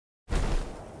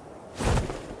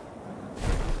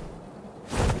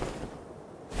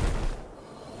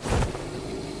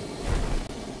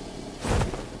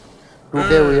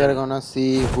Today we are gonna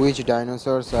see which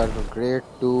dinosaurs are great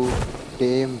to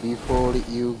tame before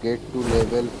you get to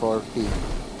level 40.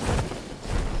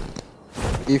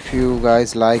 If you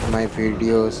guys like my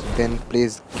videos, then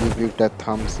please give it a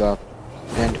thumbs up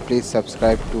and please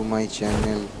subscribe to my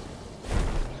channel.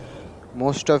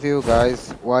 Most of you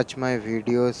guys watch my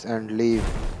videos and leave.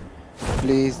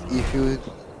 Please, if you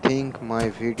think my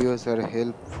videos are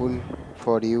helpful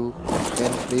for you,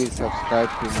 then please subscribe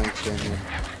to my channel.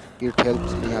 It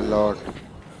helps me a lot.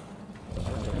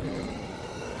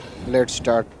 Let's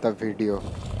start the video.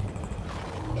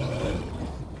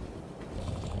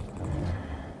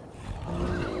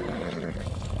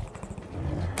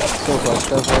 So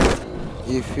first of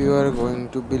all, if you are going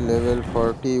to be level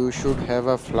 40, you should have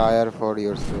a flyer for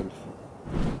yourself.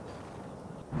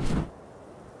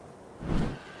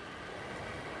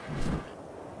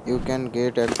 You can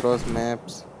get across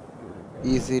maps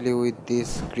easily with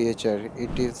this creature.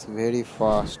 It is very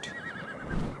fast.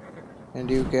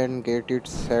 And you can get its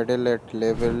saddle at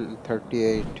level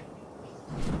 38.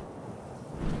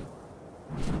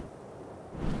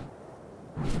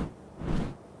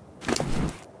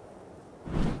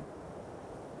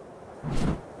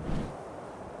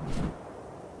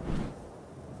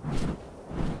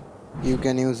 You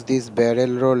can use this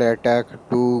barrel roll attack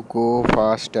to go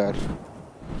faster.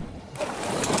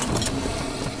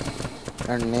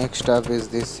 And next up is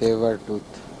this saber tooth.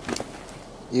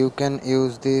 You can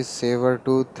use this saber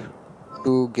tooth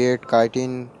to get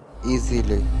chitin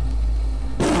easily.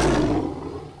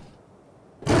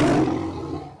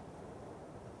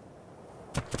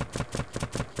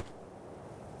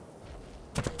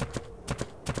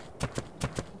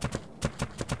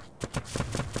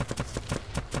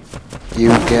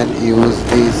 You can use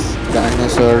this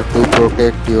dinosaur to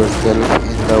protect yourself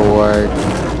in the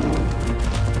wild.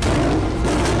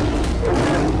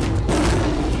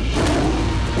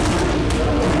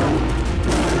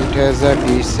 It has a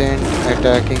decent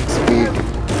attacking speed.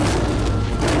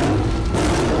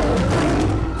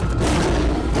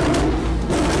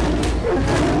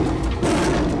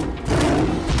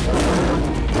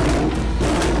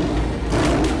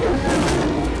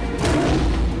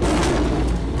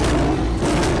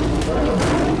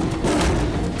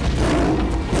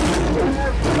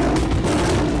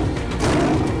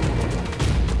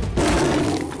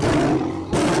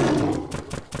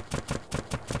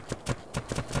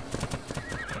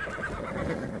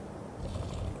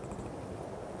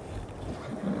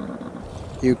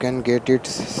 You can get its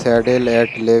saddle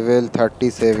at level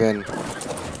 37.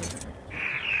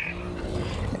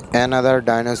 Another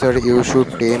dinosaur you should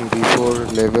tame before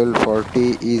level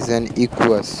 40 is an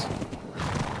equus.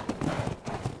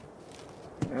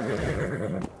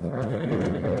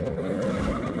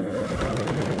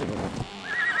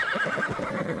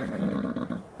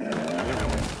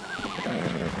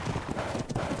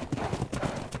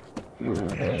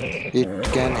 It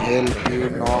can help you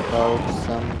knock out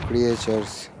some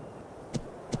creatures.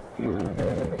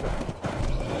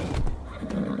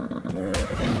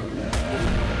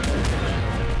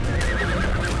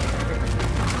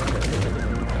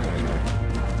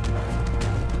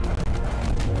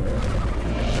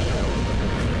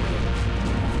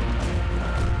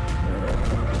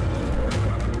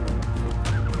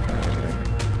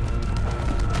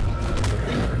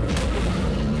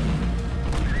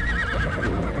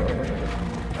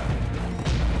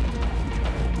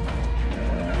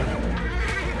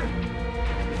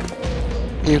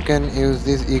 You can use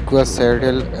this equus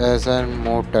saddle as a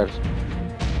motor.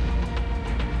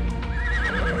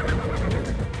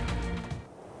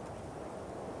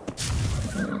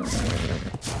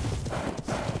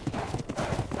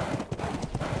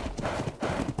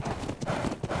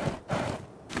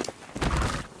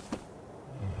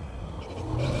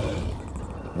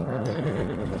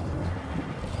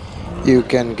 You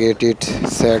can get its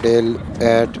saddle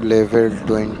at level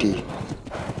 20.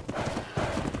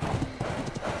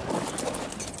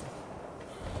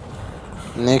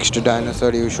 Next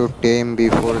dinosaur you should tame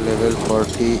before level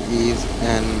 40 is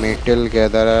an metal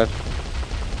gatherer.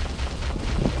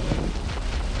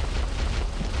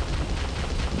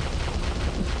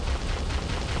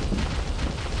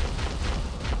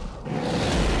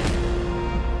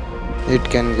 It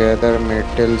can gather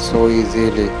metal so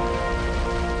easily.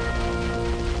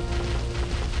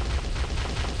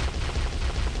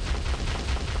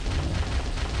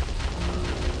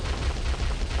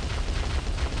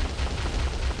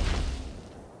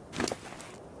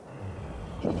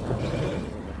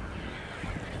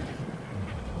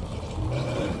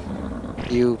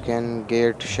 You can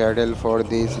get saddle for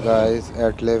these guys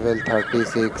at level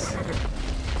 36.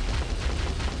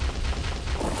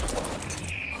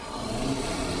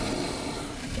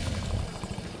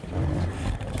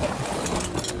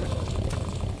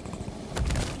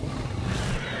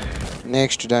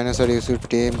 Next dinosaur you should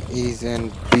tame is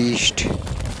an beast.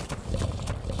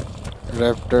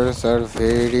 Raptors are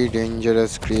very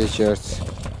dangerous creatures.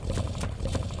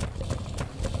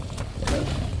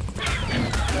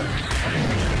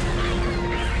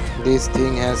 This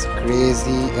thing has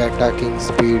crazy attacking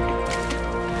speed.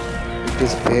 It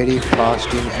is very fast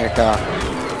in attack.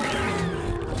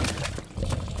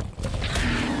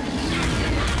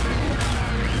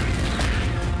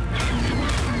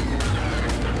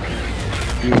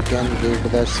 You can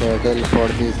get the saddle for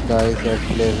these guys at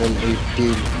level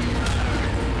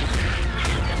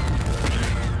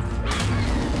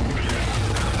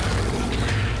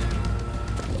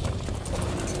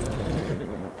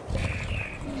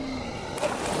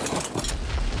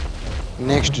 18.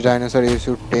 Next dinosaur you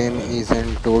should tame is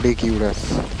an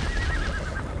Todicurus.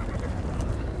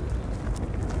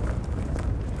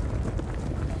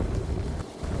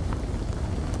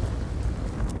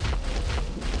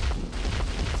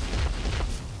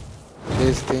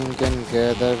 This thing can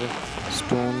gather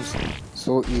stones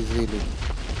so easily.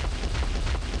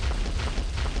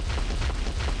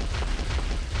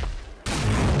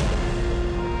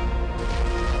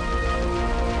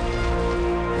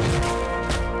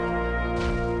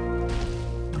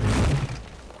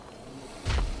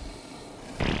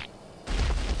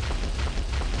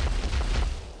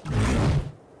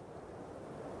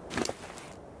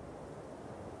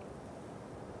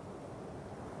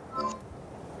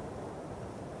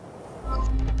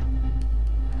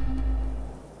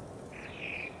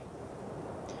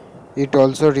 It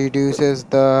also reduces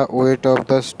the weight of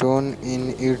the stone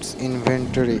in its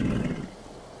inventory.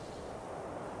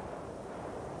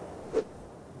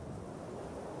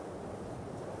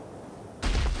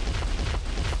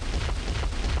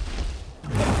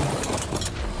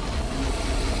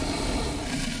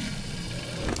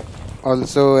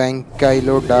 Also,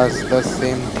 Ankylo does the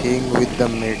same thing with the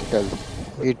metal.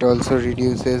 It also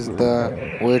reduces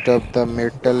the weight of the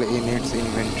metal in its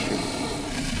inventory.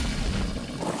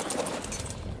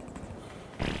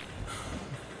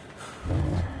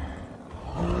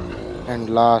 And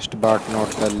last but not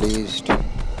the least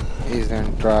is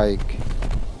Antrike.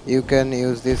 You can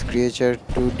use this creature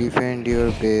to defend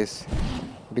your base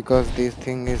because this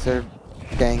thing is a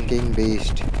tanking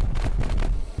beast.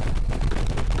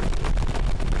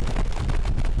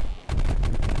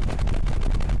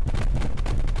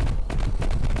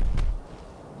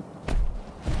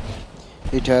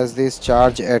 It has this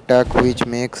charge attack which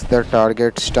makes the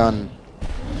target stun.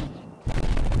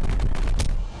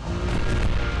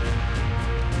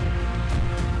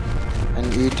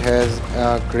 And it has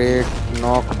a great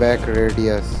knockback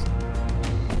radius.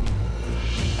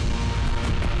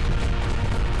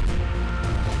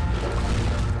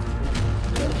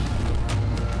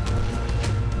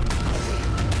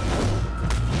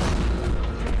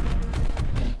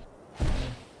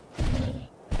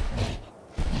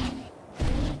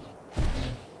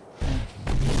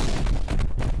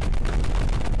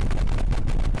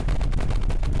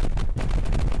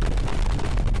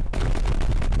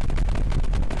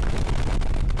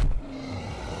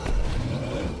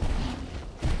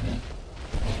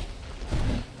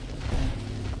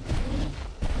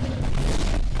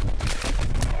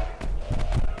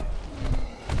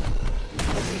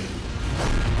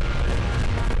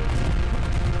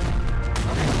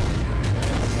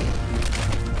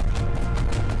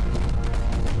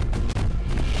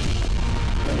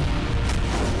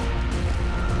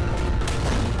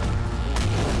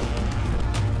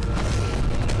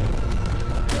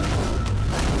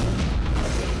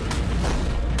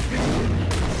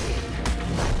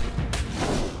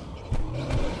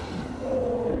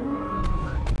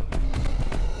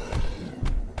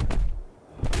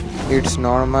 Its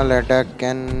normal attack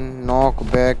can knock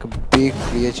back big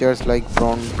creatures like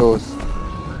Brontos.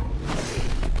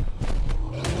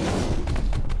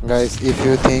 Guys, if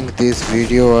you think this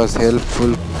video was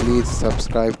helpful, please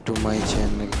subscribe to my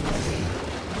channel.